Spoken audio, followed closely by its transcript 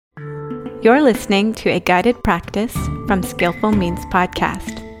You're listening to a guided practice from Skillful Means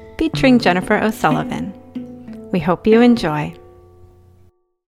Podcast, featuring Jennifer O'Sullivan. We hope you enjoy.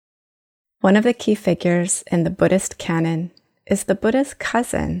 One of the key figures in the Buddhist canon is the Buddha's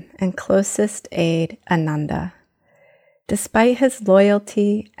cousin and closest aide, Ananda. Despite his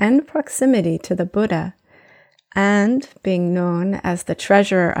loyalty and proximity to the Buddha, and being known as the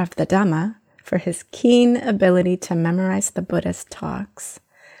treasurer of the Dhamma for his keen ability to memorize the Buddha's talks,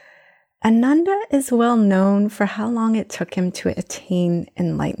 Ananda is well known for how long it took him to attain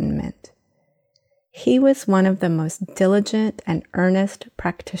enlightenment. He was one of the most diligent and earnest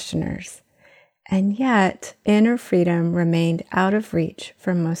practitioners, and yet inner freedom remained out of reach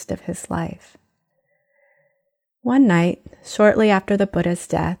for most of his life. One night, shortly after the Buddha's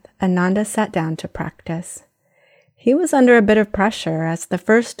death, Ananda sat down to practice. He was under a bit of pressure as the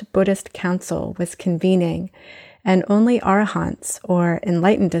first Buddhist council was convening and only arahants or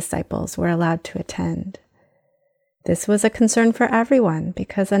enlightened disciples were allowed to attend. This was a concern for everyone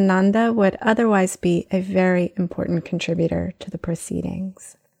because Ananda would otherwise be a very important contributor to the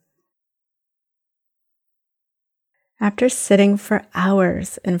proceedings. After sitting for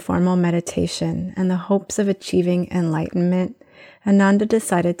hours in formal meditation and the hopes of achieving enlightenment, Ananda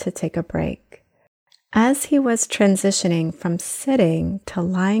decided to take a break. As he was transitioning from sitting to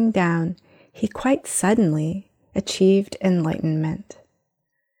lying down, he quite suddenly achieved enlightenment.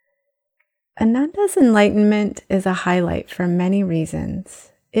 Ananda's enlightenment is a highlight for many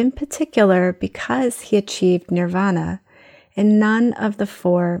reasons, in particular because he achieved nirvana in none of the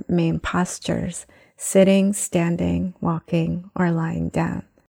four main postures: sitting, standing, walking, or lying down.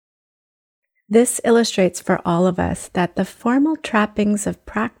 This illustrates for all of us that the formal trappings of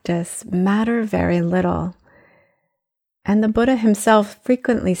practice matter very little. And the Buddha himself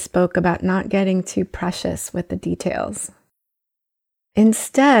frequently spoke about not getting too precious with the details.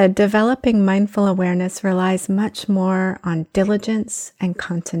 Instead, developing mindful awareness relies much more on diligence and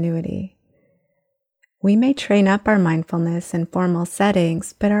continuity. We may train up our mindfulness in formal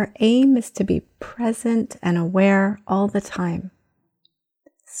settings, but our aim is to be present and aware all the time.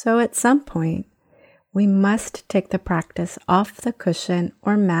 So at some point, we must take the practice off the cushion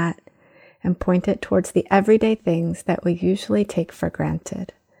or mat and point it towards the everyday things that we usually take for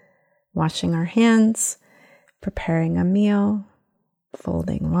granted. Washing our hands, preparing a meal,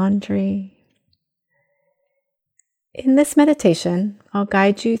 folding laundry. In this meditation, I'll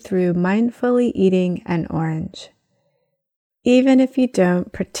guide you through mindfully eating an orange. Even if you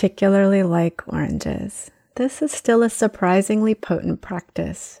don't particularly like oranges, this is still a surprisingly potent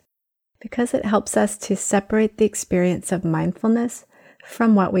practice because it helps us to separate the experience of mindfulness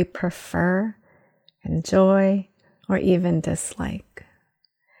from what we prefer, enjoy, or even dislike.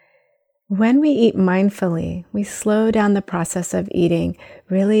 When we eat mindfully, we slow down the process of eating,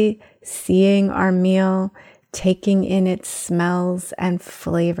 really seeing our meal, taking in its smells and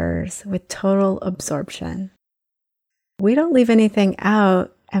flavors with total absorption. We don't leave anything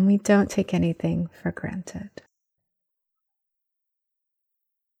out, and we don't take anything for granted.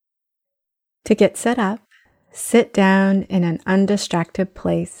 To get set up, sit down in an undistracted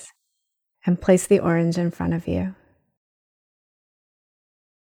place and place the orange in front of you.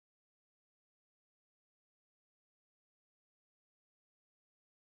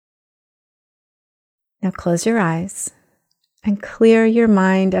 Now close your eyes and clear your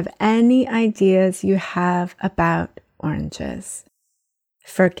mind of any ideas you have about oranges.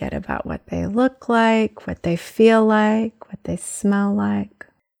 Forget about what they look like, what they feel like, what they smell like,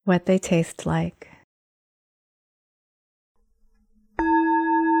 what they taste like.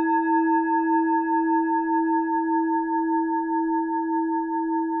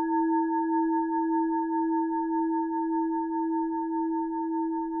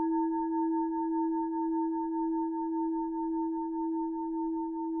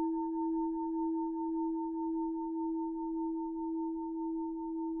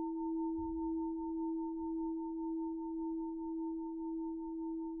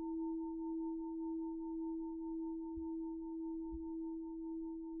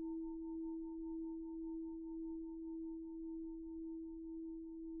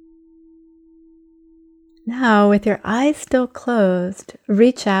 Now, with your eyes still closed,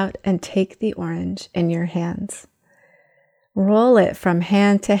 reach out and take the orange in your hands. Roll it from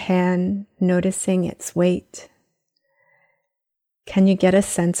hand to hand, noticing its weight. Can you get a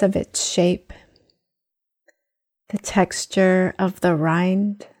sense of its shape? The texture of the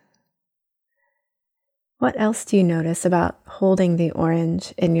rind? What else do you notice about holding the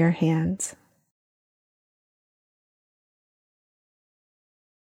orange in your hands?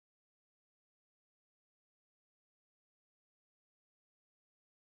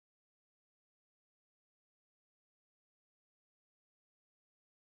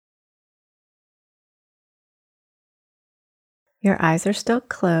 Your eyes are still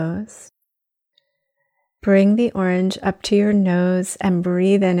closed. Bring the orange up to your nose and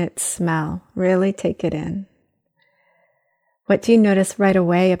breathe in its smell. Really take it in. What do you notice right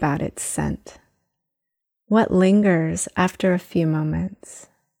away about its scent? What lingers after a few moments?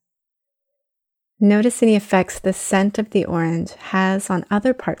 Notice any effects the scent of the orange has on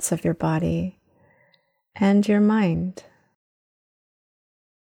other parts of your body and your mind.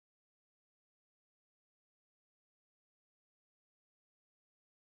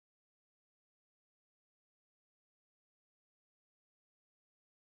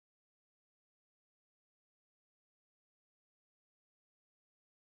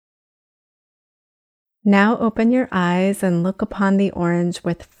 Now open your eyes and look upon the orange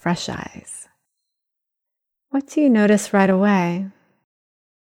with fresh eyes. What do you notice right away?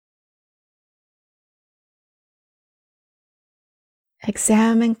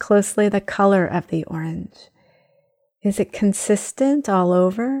 Examine closely the color of the orange. Is it consistent all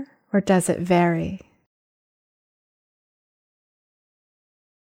over, or does it vary?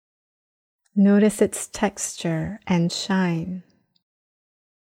 Notice its texture and shine.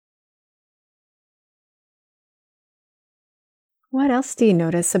 What else do you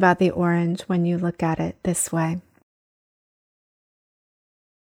notice about the orange when you look at it this way?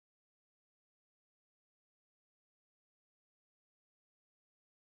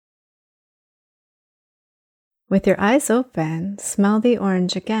 With your eyes open, smell the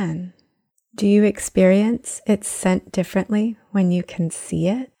orange again. Do you experience its scent differently when you can see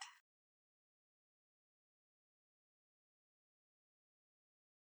it?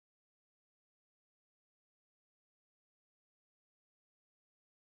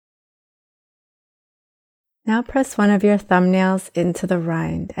 Now press one of your thumbnails into the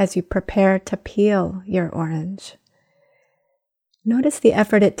rind as you prepare to peel your orange. Notice the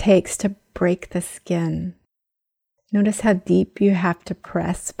effort it takes to break the skin. Notice how deep you have to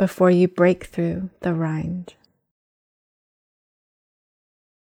press before you break through the rind.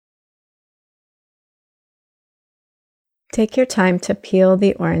 Take your time to peel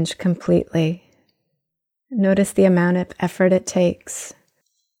the orange completely. Notice the amount of effort it takes,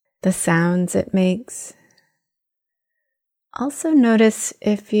 the sounds it makes. Also notice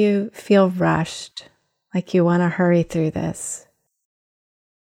if you feel rushed, like you want to hurry through this.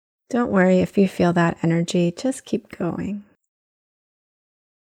 Don't worry if you feel that energy, just keep going.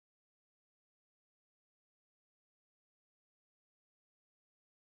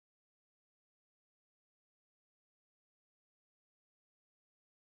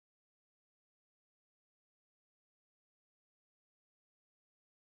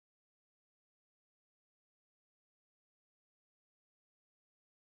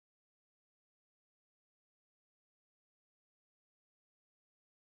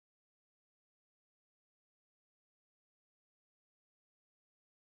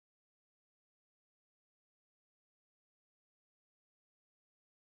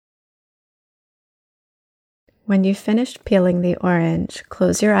 When you've finished peeling the orange,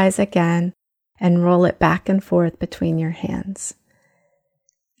 close your eyes again and roll it back and forth between your hands.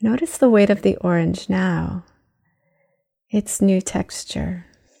 Notice the weight of the orange now, its new texture.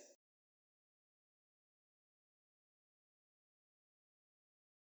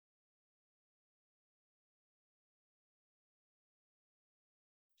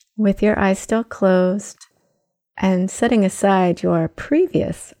 With your eyes still closed and setting aside your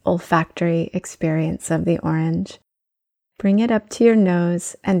previous olfactory experience of the orange, bring it up to your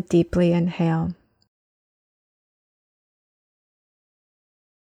nose and deeply inhale.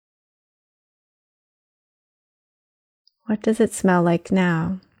 What does it smell like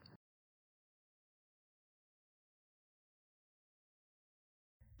now?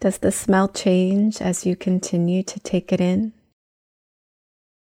 Does the smell change as you continue to take it in?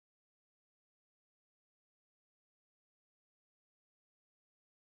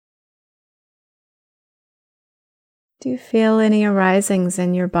 Do you feel any arisings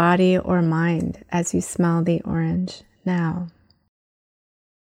in your body or mind as you smell the orange now?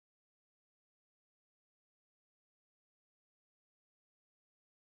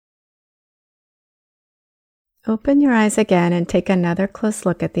 Open your eyes again and take another close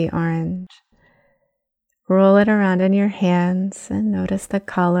look at the orange. Roll it around in your hands and notice the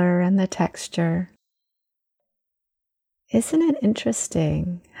color and the texture. Isn't it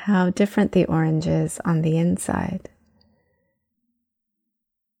interesting how different the orange is on the inside?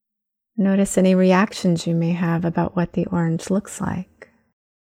 Notice any reactions you may have about what the orange looks like.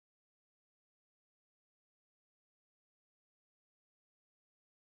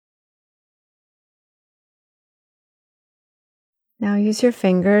 Now use your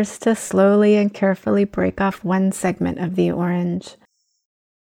fingers to slowly and carefully break off one segment of the orange.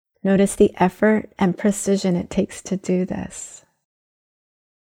 Notice the effort and precision it takes to do this.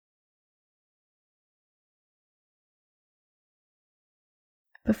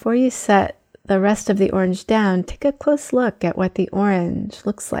 Before you set the rest of the orange down, take a close look at what the orange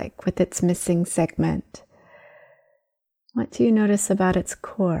looks like with its missing segment. What do you notice about its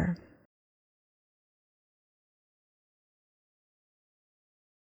core?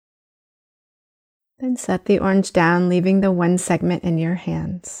 Then set the orange down, leaving the one segment in your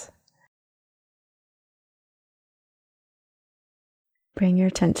hands. Bring your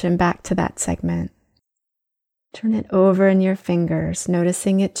attention back to that segment. Turn it over in your fingers,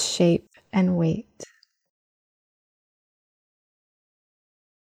 noticing its shape and weight.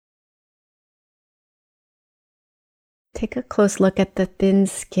 Take a close look at the thin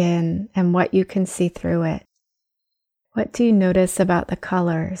skin and what you can see through it. What do you notice about the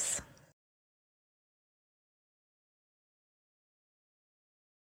colors?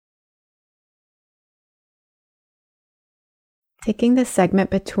 Taking the segment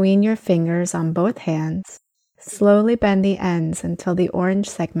between your fingers on both hands, slowly bend the ends until the orange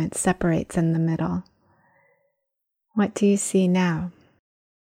segment separates in the middle. What do you see now?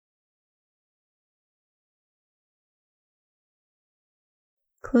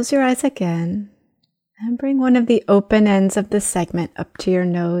 Close your eyes again and bring one of the open ends of the segment up to your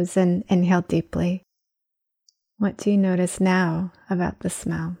nose and inhale deeply. What do you notice now about the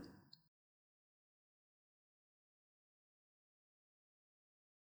smell?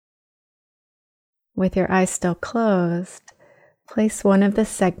 With your eyes still closed, place one of the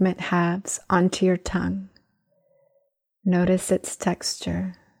segment halves onto your tongue. Notice its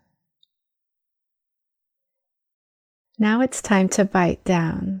texture. Now it's time to bite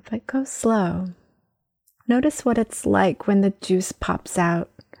down, but go slow. Notice what it's like when the juice pops out.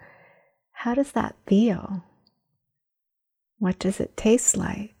 How does that feel? What does it taste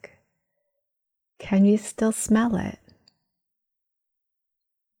like? Can you still smell it?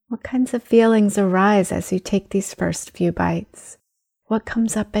 What kinds of feelings arise as you take these first few bites? What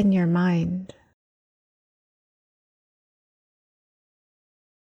comes up in your mind?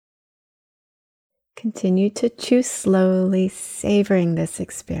 Continue to chew slowly, savoring this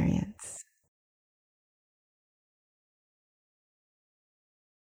experience.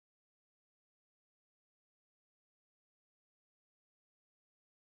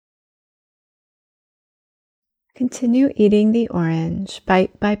 Continue eating the orange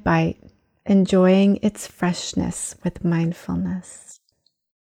bite by bite, enjoying its freshness with mindfulness.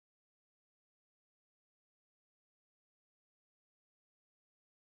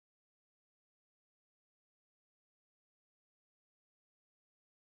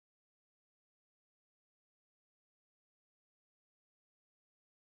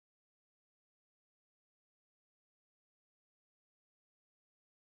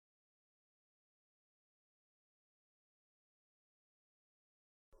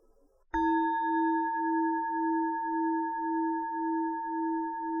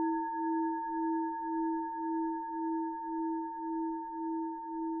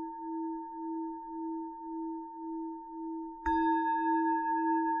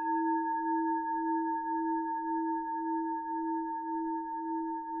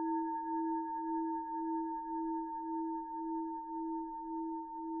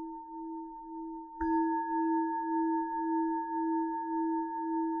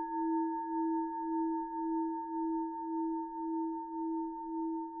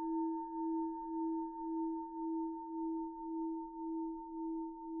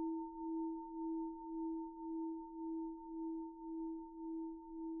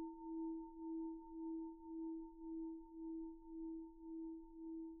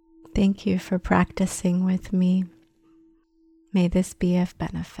 Thank you for practicing with me. May this be of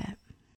benefit.